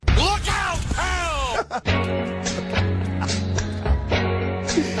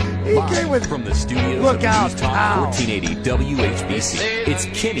He came with from the studios Look of out, News Talk Al. 1480 WHBC. It's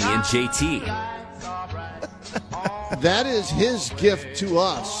Kenny and JT. That is his gift to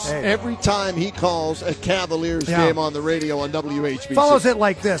us every time he calls a Cavaliers game on the radio on WHBC. Follows it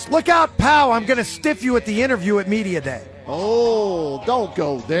like this. Look out, pal. I'm going to stiff you at the interview at Media Day. Oh, don't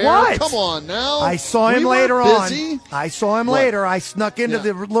go there. What? Come on now. I saw him later on. I saw him What? later. I snuck into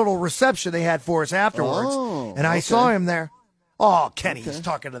the little reception they had for us afterwards, and I saw him there. Oh, Kenny, he's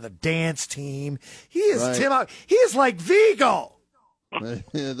talking to the dance team. He is He is like Vigo. The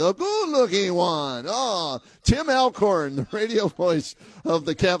good-looking one. Oh, Tim Alcorn, the radio voice of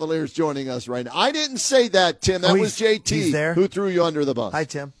the Cavaliers, joining us right now. I didn't say that, Tim. That was JT who threw you under the bus. Hi,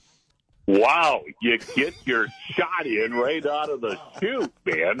 Tim. Wow, you get your shot in right out of the chute,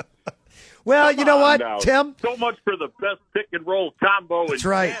 man. Well, you know what, now. Tim? So much for the best pick-and-roll combo. That's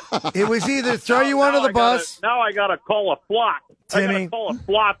right. It was either throw you under the bus. Now I got to call a flop. Timmy. I got to call a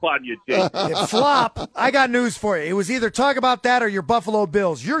flop on you, Jake. Flop. I got news for you. It was either talk about that or your Buffalo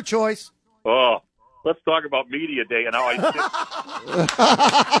Bills. Your choice. Oh, let's talk about Media Day and how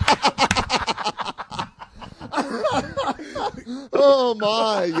Oh,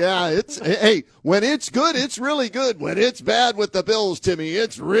 my. Yeah. Hey, when it's good, it's really good. When it's bad with the Bills, Timmy,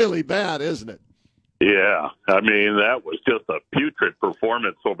 it's really bad, isn't it? Yeah. I mean, that was just a putrid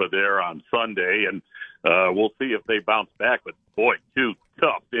performance over there on Sunday, and we'll see if they bounce back. But, boy, two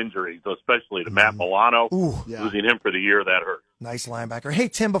tough injuries, especially to Matt Milano. Losing him for the year, that hurt. Nice linebacker. Hey,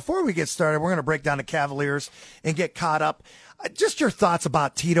 Tim, before we get started, we're going to break down the Cavaliers and get caught up. Just your thoughts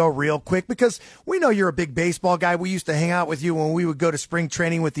about Tito real quick, because we know you're a big baseball guy. We used to hang out with you when we would go to spring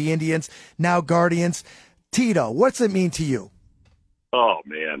training with the Indians, now Guardians. Tito, what's it mean to you? Oh,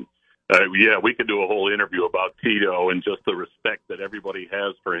 man. Yeah, we could do a whole interview about Tito and just the respect that everybody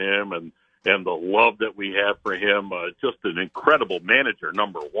has for him and the love that we have for him. Just an incredible manager,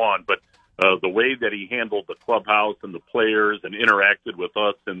 number one. But the way that he handled the clubhouse and the players and interacted with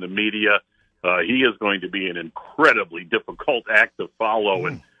us and the media, he is going to be an incredibly difficult act to follow.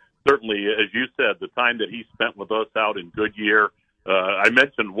 And certainly, as you said, the time that he spent with us out in Goodyear, I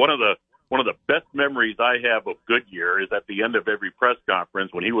mentioned one of the best memories I have of Goodyear is at the end of every press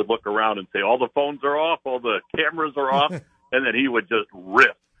conference when he would look around and say, all the phones are off, all the cameras are off, and then he would just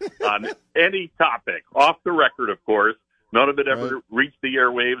riff on any topic, off the record, of course. None of it ever reached the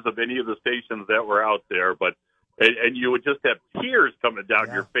airwaves of any of the stations that were out there, but and you would just have tears coming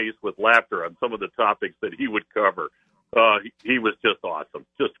down your face with laughter on some of the topics that he would cover. He was just awesome,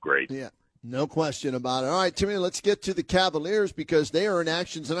 just great. Yeah. No question about it. All right, Timmy, let's get to the Cavaliers because they are in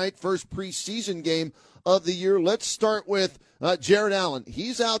action tonight. First preseason game of the year. Let's start with Jarrett Allen.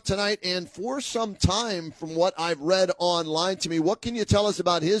 He's out tonight and for some time from what I've read online. Timmy, what can you tell us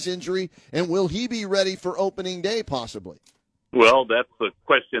about his injury, and will he be ready for opening day possibly? Well, that's a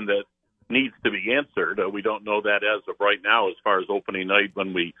question that needs to be answered. We don't know that as of right now as far as opening night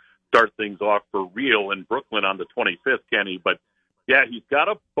when we start things off for real in Brooklyn on the 25th, Kenny, but yeah, he's got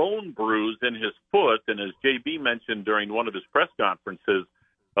a bone bruise in his foot, and as JB mentioned during one of his press conferences,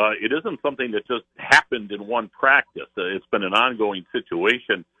 it isn't something that just happened in one practice. It's been an ongoing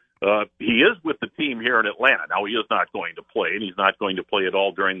situation. He is with the team here in Atlanta. Now, he is not going to play, and he's not going to play at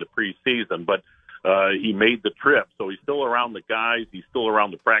all during the preseason, but he made the trip, so he's still around the guys. He's still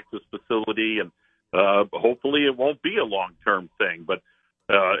around the practice facility, and hopefully it won't be a long-term thing. But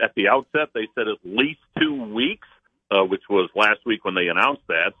at the outset, they said at least 2 weeks. Which was last week when they announced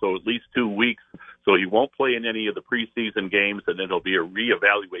that, so at least 2 weeks. So he won't play in any of the preseason games, and then he'll be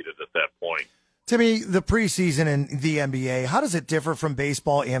reevaluated at that point. Timmy, the preseason in the NBA, how does it differ from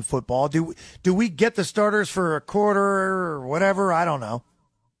baseball and football? Do we get the starters for a quarter or whatever? I don't know.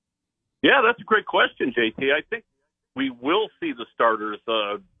 Yeah, that's a great question, JT. I think we will see the starters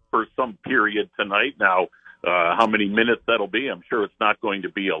for some period tonight. Now, how many minutes that'll be, I'm sure it's not going to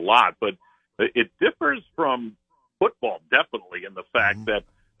be a lot, but it differs from football, definitely, in the fact that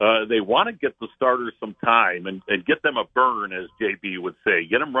they want to get the starters some time and get them a burn, as JB would say.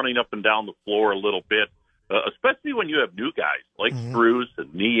 Get them running up and down the floor a little bit, especially when you have new guys like Strus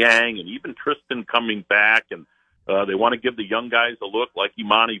and Niang and even Tristan coming back. And they want to give the young guys a look like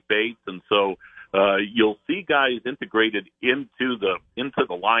Imani Bates. And so you'll see guys integrated into the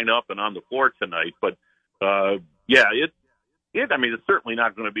lineup and on the floor tonight. But, yeah, I mean, it's certainly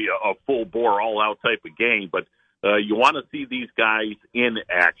not going to be a full-bore, all-out type of game, but you want to see these guys in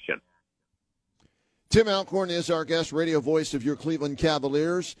action. Tim Alcorn is our guest, radio voice of your Cleveland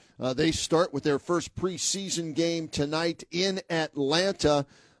Cavaliers. They start with their first preseason game tonight in Atlanta.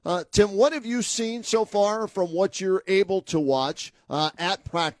 Tim, what have you seen so far from what you're able to watch at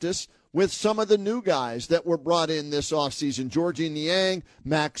practice? with some of the new guys that were brought in this offseason? Georgie Niang,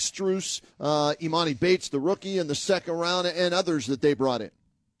 Max Strus, Imani Bates, the rookie in the second round, and others that they brought in.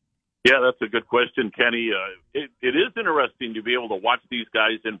 Yeah, that's a good question, Kenny. It is interesting to be able to watch these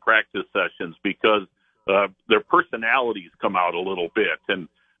guys in practice sessions because their personalities come out a little bit. And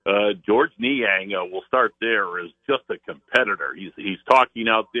George Niang, we'll start there, is just a competitor. He's talking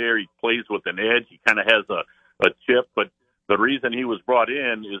out there. He plays with an edge. He kind of has a chip. But the reason he was brought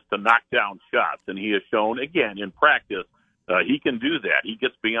in is to knock down shots. And he has shown, again, in practice, he can do that. He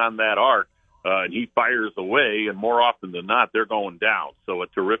gets beyond that arc. And he fires away, and more often than not, they're going down. So a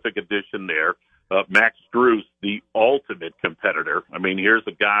terrific addition there. Max Strus, the ultimate competitor. I mean, here's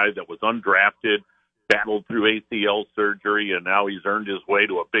a guy that was undrafted, battled through ACL surgery, and now he's earned his way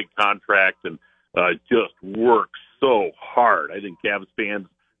to a big contract and just works so hard. I think Cavs fans,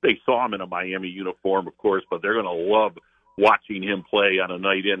 they saw him in a Miami uniform, of course, but they're going to love watching him play on a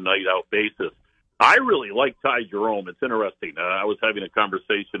night-in, night-out basis. I really like Ty Jerome. It's interesting. I was having a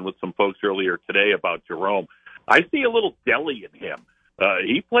conversation with some folks earlier today about Jerome. I see a little deli in him.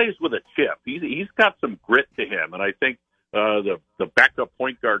 He plays with a chip. He's got some grit to him, and I think the backup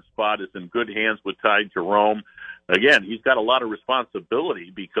point guard spot is in good hands with Ty Jerome. Again, he's got a lot of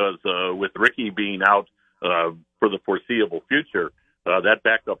responsibility because with Ricky being out for the foreseeable future, that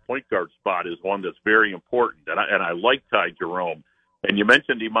backup point guard spot is one that's very important, and I like Ty Jerome. And you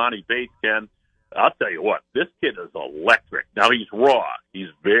mentioned Imani Bates, Ken. I'll tell you what, this kid is electric. Now, he's raw. He's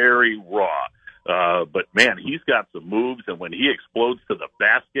very raw. But, man, he's got some moves, and when he explodes to the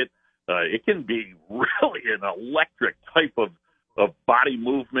basket, it can be really an electric type of body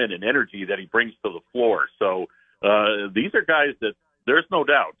movement and energy that he brings to the floor. So these are guys that there's no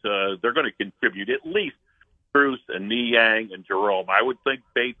doubt they're going to contribute, at least Bruce and Niang and Jerome. I would think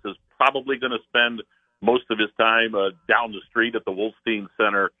Bates is probably going to spend most of his time down the street at the Wolfstein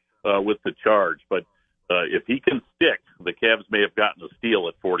Center with the charge. But if he can stick, the Cavs may have gotten a steal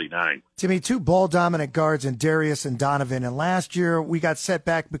at 49. Timmy, two ball-dominant guards in Darius and Donovan. And last year we got set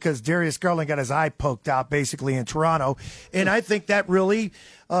back because Darius Garland got his eye poked out basically in Toronto. And I think that really,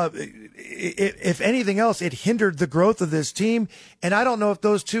 if anything else, it hindered the growth of this team. And I don't know if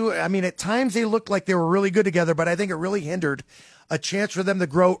those two, I mean, at times they looked like they were really good together, but I think it really hindered a chance for them to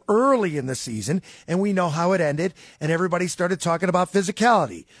grow early in the season, and we know how it ended, and everybody started talking about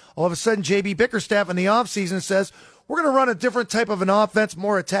physicality. All of a sudden, J.B. Bickerstaff in the offseason says, we're going to run a different type of an offense,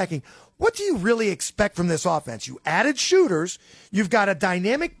 more attacking. What do you really expect from this offense? You added shooters. You've got a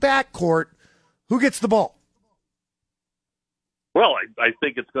dynamic backcourt. Who gets the ball? Well, I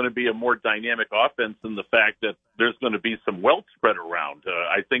think it's going to be a more dynamic offense in the fact that there's going to be some wealth spread around.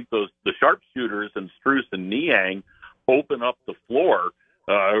 I think the sharpshooters and Strus and Niang open up the floor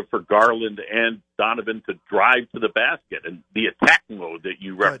for Garland and Donovan to drive to the basket and the attack mode that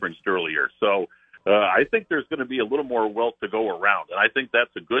you referenced earlier. So I think there's going to be a little more wealth to go around, and I think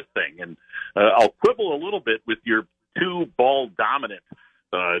that's a good thing. And I'll quibble a little bit with your two ball-dominant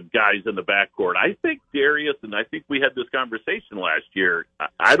guys in the backcourt. I think Darius, and I think we had this conversation last year,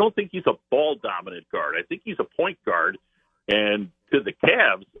 I don't think he's a ball-dominant guard. I think he's a point guard, and to the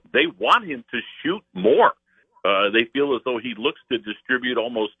Cavs, they want him to shoot more. They feel as though he looks to distribute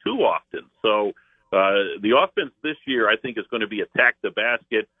almost too often. So the offense this year, I think, is going to be attack the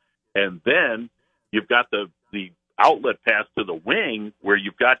basket, and then you've got the outlet pass to the wing where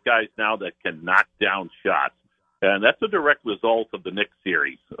you've got guys now that can knock down shots. And that's a direct result of the Knicks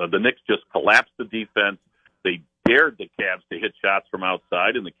series. The Knicks just collapsed the defense. They dared the Cavs to hit shots from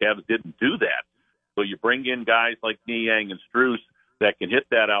outside, and the Cavs didn't do that. So you bring in guys like Niang and Strus that can hit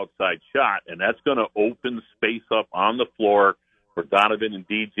that outside shot, and that's going to open space up on the floor for Donovan and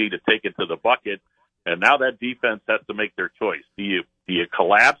DG to take it to the bucket. And now that defense has to make their choice. Do you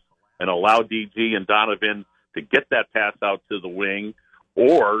collapse and allow DG and Donovan to get that pass out to the wing,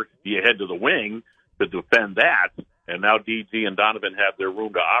 or do you head to the wing to defend that? And now DG and Donovan have their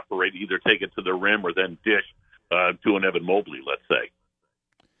room to operate, either take it to the rim or then dish to an Evan Mobley, let's say.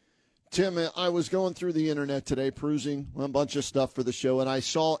 Tim, I was going through the internet today, perusing a bunch of stuff for the show, and I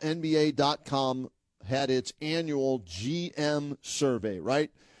saw NBA.com had its annual GM survey,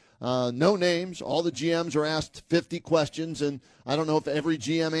 right? No names. All the GMs are asked 50 questions, and I don't know if every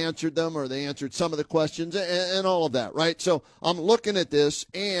GM answered them or they answered some of the questions and all of that, right? So I'm looking at this,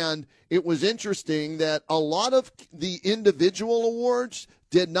 and it was interesting that a lot of the individual awards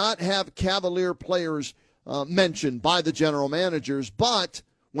did not have Cavalier players mentioned by the general managers, but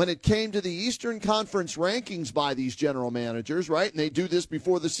when it came to the Eastern Conference rankings by these general managers, right, and they do this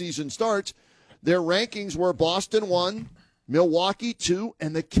before the season starts, their rankings were Boston 1, Milwaukee 2,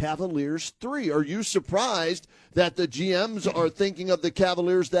 and the Cavaliers 3. Are you surprised that the GMs are thinking of the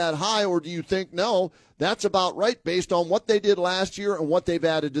Cavaliers that high, or do you think, no, that's about right based on what they did last year and what they've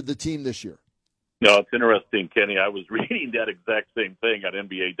added to the team this year? No, it's interesting, Kenny. I was reading that exact same thing on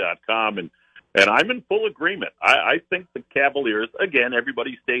NBA.com, and I'm in full agreement. I think the Cavaliers, again,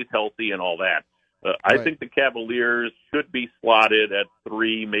 everybody stays healthy and all that. I think the Cavaliers should be slotted at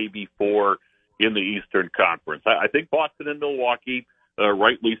 3, maybe 4 in the Eastern Conference. I think Boston and Milwaukee,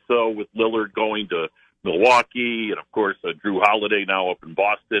 rightly so, with Lillard going to Milwaukee, and, of course, Drew Holiday now up in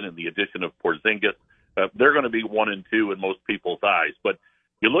Boston, and the addition of Porzingis. They're going to be 1 and 2 in most people's eyes. But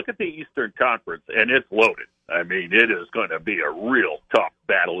you look at the Eastern Conference, and it's loaded. I mean, it is going to be a real tough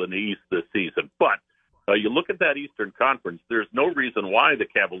battle in the East this season. But you look at that Eastern Conference, there's no reason why the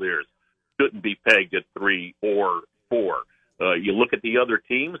Cavaliers shouldn't be pegged at 3 or 4. You look at the other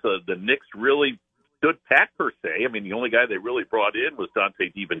teams, the Knicks really stood pat per se. I mean, the only guy they really brought in was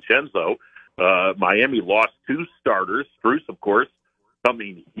Dante DiVincenzo. Miami lost 2 starters. Strus, of course,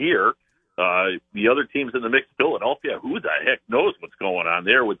 coming here. The other teams in the mix, Philadelphia, who the heck knows what's going on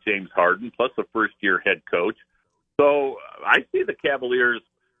there with James Harden, plus a first-year head coach. So I see the Cavaliers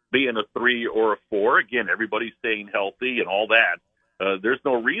being a 3 or a 4. Again, everybody's staying healthy and all that. There's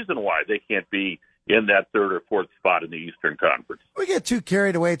no reason why they can't be in that 3rd or 4th spot in the Eastern Conference. We get too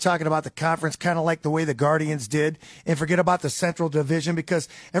carried away talking about the conference, kind of like the way the Guardians did, and forget about the Central Division, because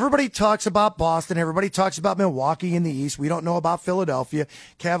everybody talks about Boston, everybody talks about Milwaukee in the East. We don't know about Philadelphia.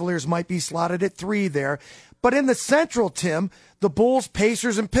 Cavaliers might be slotted at 3 there. But in the Central, Tim, the Bulls,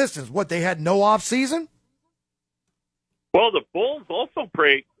 Pacers, and Pistons, what, they had no offseason? Well, the Bulls also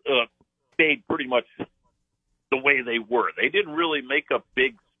stayed pretty much the way they were. They didn't really make a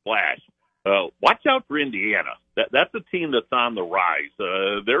big splash. Watch out for Indiana. That's a team that's on the rise.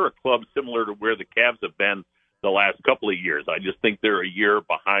 They're a club similar to where the Cavs have been the last couple of years. I just think they're a year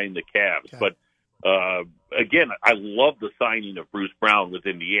behind the Cavs. Okay. But, again, I love the signing of Bruce Brown with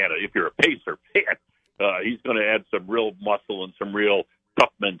Indiana. If you're a Pacer fan, he's going to add some real muscle and some real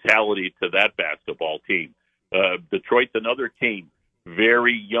tough mentality to that basketball team. Detroit's another team,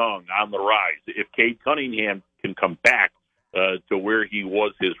 very young, on the rise. If Cade Cunningham can come back to where he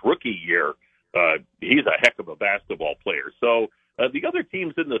was his rookie year, he's a heck of a basketball player. So the other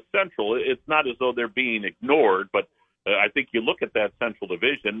teams in the Central, it's not as though they're being ignored, but I think you look at that Central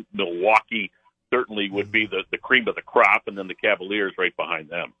Division, Milwaukee certainly would be the cream of the crop, and then the Cavaliers right behind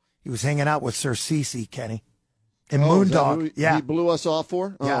them. He was hanging out with Sir Cece, Kenny, and Moondog. Yeah, he blew us off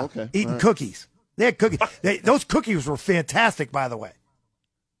for? Oh, yeah, okay. Eating cookies. They had cookies. Those cookies were fantastic, by the way.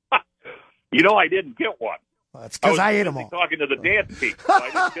 You know, I didn't get one. Well, that's because I ate them all. Talking to the dance team, so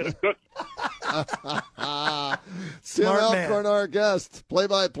I didn't get a cookie. Tim Alcorn, our guest,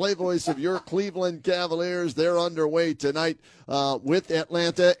 play-by-play voice of your Cleveland Cavaliers. They're underway tonight with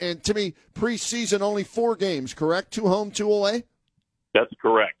Atlanta. And, Timmy, preseason only 4 games, correct? 2 home, 2 away? That's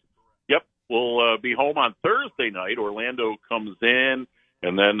correct. Yep. We'll be home on Thursday night. Orlando comes in,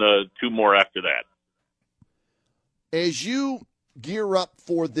 and then 2 more after that. As you gear up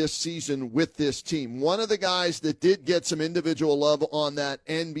for this season with this team, one of the guys that did get some individual love on that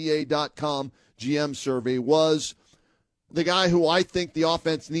NBA.com GM survey was the guy who I think the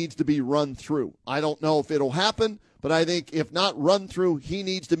offense needs to be run through. I don't know if it'll happen, but I think if not run through, he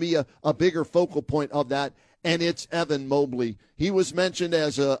needs to be a bigger focal point of that, and it's Evan Mobley. He was mentioned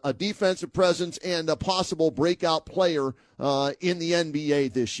as a defensive presence and a possible breakout player in the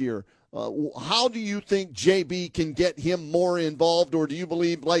NBA this year. How do you think JB can get him more involved, or do you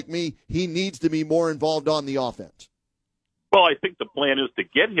believe, like me, he needs to be more involved on the offense? Well, I think the plan is to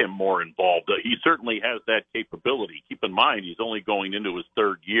get him more involved. He certainly has that capability. Keep in mind, he's only going into his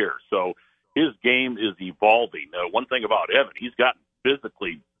 3rd year, so his game is evolving. One thing about Evan, he's gotten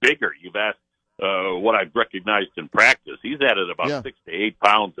physically bigger. You've asked what I've recognized in practice. He's added about 6 to 8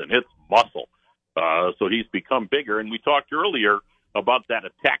 pounds, and it's muscle. So he's become bigger, and we talked earlier about that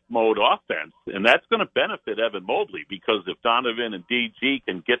attack mode offense, and that's going to benefit Evan Mobley, because if Donovan and DG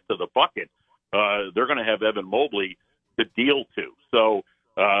can get to the bucket, they're going to have Evan Mobley to deal to. So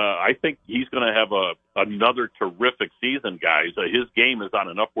I think he's going to have another terrific season, guys. His game is on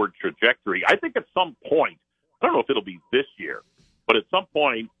an upward trajectory. I think at some point, I don't know if it'll be this year, but at some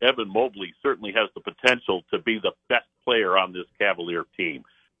point, Evan Mobley certainly has the potential to be the best player on this Cavalier team.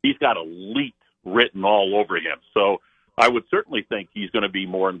 He's got elite written all over him. So I would certainly think he's going to be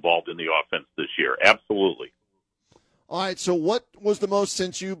more involved in the offense this year. Absolutely. All right, so what was the most,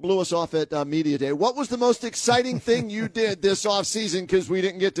 since you blew us off at Media Day, what was the most exciting thing you did this offseason, because we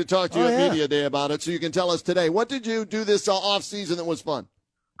didn't get to talk to you at Media Day about it, so you can tell us today. What did you do this offseason that was fun?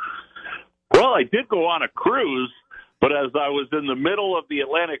 Well, I did go on a cruise But as I was in the middle of the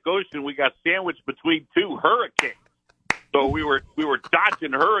Atlantic Ocean, we got sandwiched between two hurricanes. So we were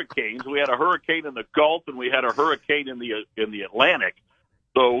dodging hurricanes. We had a hurricane in the Gulf, and we had a hurricane in the Atlantic.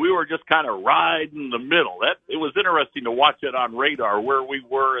 So we were just kind of riding the middle. It was interesting to watch it on radar where we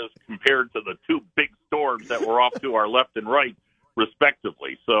were as compared to the two big storms that were off to our left and right,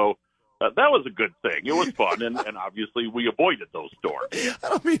 respectively. So that was a good thing. It was fun, and obviously we avoided those storms. I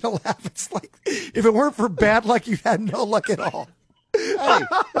don't mean to laugh. It's like if it weren't for bad luck, you had no luck at all.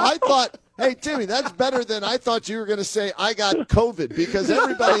 Hey, Timmy, that's better than I thought you were going to say I got COVID, because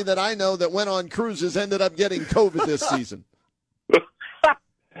everybody that I know that went on cruises ended up getting COVID this season.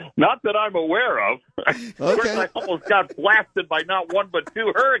 Not that I'm aware of. Of course, I almost got blasted by not one but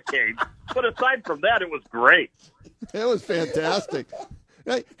two hurricanes. But aside from that, it was great. It was fantastic.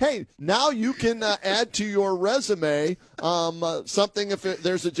 Hey, now you can add to your resume something if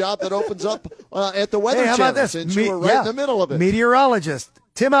there's a job that opens up at the Weather how Channel, about this? since you were right in the middle of it. Meteorologist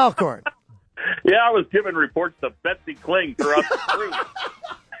Tim Alcorn. Yeah, I was giving reports to Betsy Kling throughout the cruise.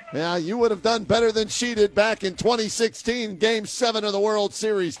 Yeah, you would have done better than she did back in 2016, Game 7 of the World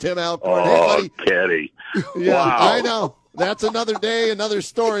Series, Tim Alcorn. Hey, buddy. Kitty. Yeah, Wow. I know. That's another day, another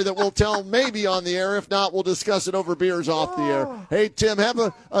story that we'll tell maybe on the air. If not, we'll discuss it over beers off the air. Hey, Tim, have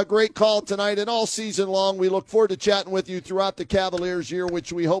a great call tonight and all season long. We look forward to chatting with you throughout the Cavaliers year,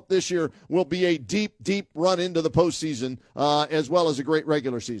 which we hope this year will be a deep, deep run into the postseason, as well as a great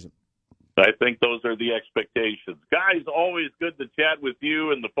regular season. I think those are the expectations. Guys, always good to chat with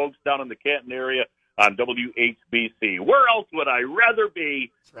you and the folks down in the Canton area on WHBC. Where else would I rather be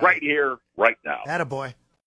right here, right now? Attaboy.